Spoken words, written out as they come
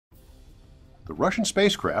The Russian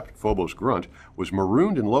spacecraft, Phobos-Grunt, was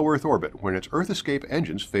marooned in low Earth orbit when its Earth escape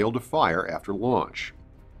engines failed to fire after launch.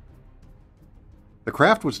 The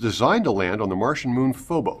craft was designed to land on the Martian moon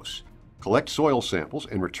Phobos, collect soil samples,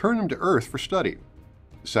 and return them to Earth for study.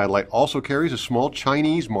 The satellite also carries a small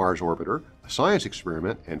Chinese Mars orbiter, a science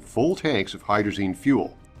experiment, and full tanks of hydrazine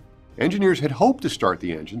fuel. Engineers had hoped to start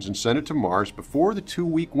the engines and send it to Mars before the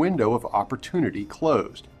 2-week window of opportunity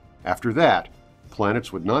closed. After that,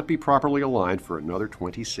 planets would not be properly aligned for another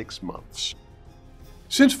 26 months.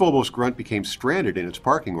 Since Phobos-Grunt became stranded in its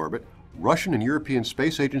parking orbit, Russian and European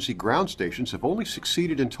Space Agency ground stations have only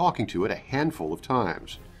succeeded in talking to it a handful of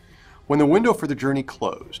times. When the window for the journey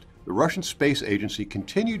closed, the Russian Space Agency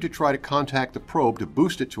continued to try to contact the probe to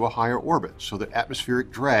boost it to a higher orbit so that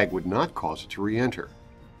atmospheric drag would not cause it to re-enter.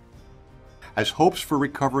 As hopes for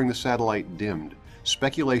recovering the satellite dimmed,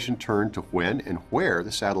 speculation turned to when and where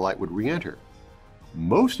the satellite would re-enter.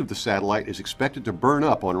 Most of the satellite is expected to burn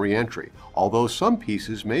up on re-entry, although some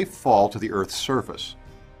pieces may fall to the Earth's surface.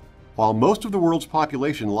 While most of the world's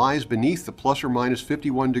population lies beneath the plus or minus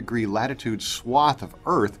 51-degree latitude swath of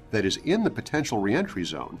Earth that is in the potential re-entry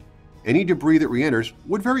zone, any debris that re-enters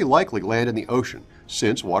would very likely land in the ocean,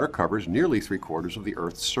 since water covers nearly 3/4 of the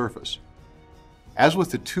Earth's surface. As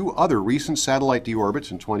with the two other recent satellite deorbits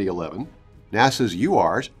in 2011, NASA's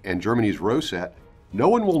URS and Germany's Rosat, no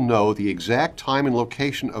one will know the exact time and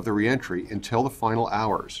location of the re-entry until the final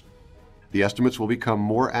hours. The estimates will become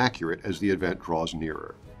more accurate as the event draws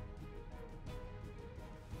nearer.